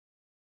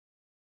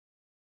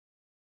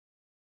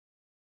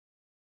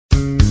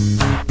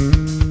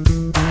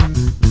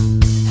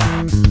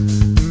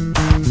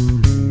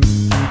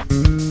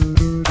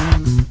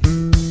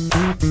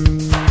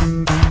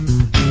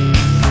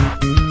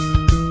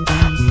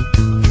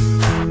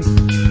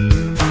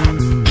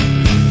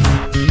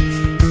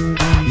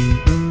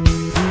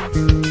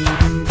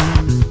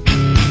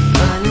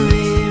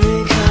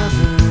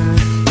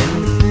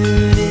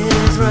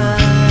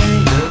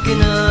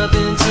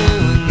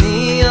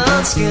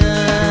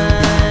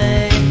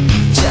sky.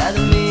 Try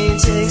to me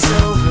takes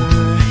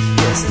over.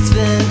 Guess it's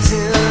been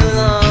too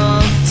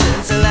long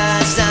since the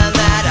last time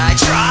that I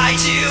tried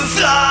to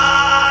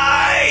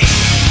fly.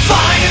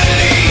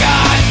 Finally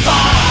I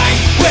find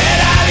where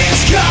that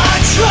is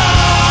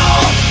control.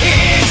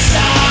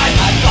 Inside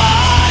my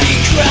body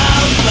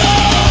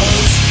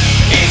crumbles.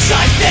 It's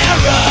like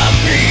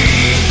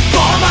therapy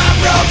for my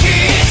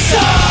broken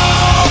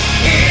soul.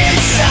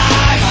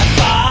 Inside my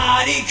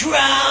body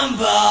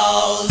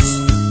crumbles.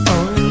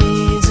 Only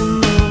needs a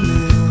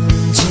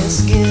moment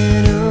just to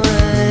get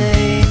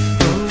away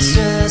from the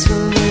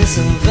stressfulness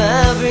of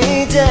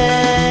every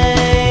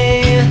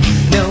day.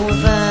 No,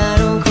 if I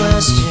don't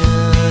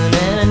question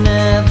and I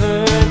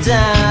never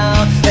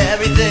doubt,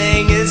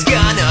 everything is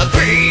gonna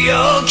be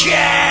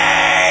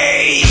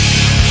okay.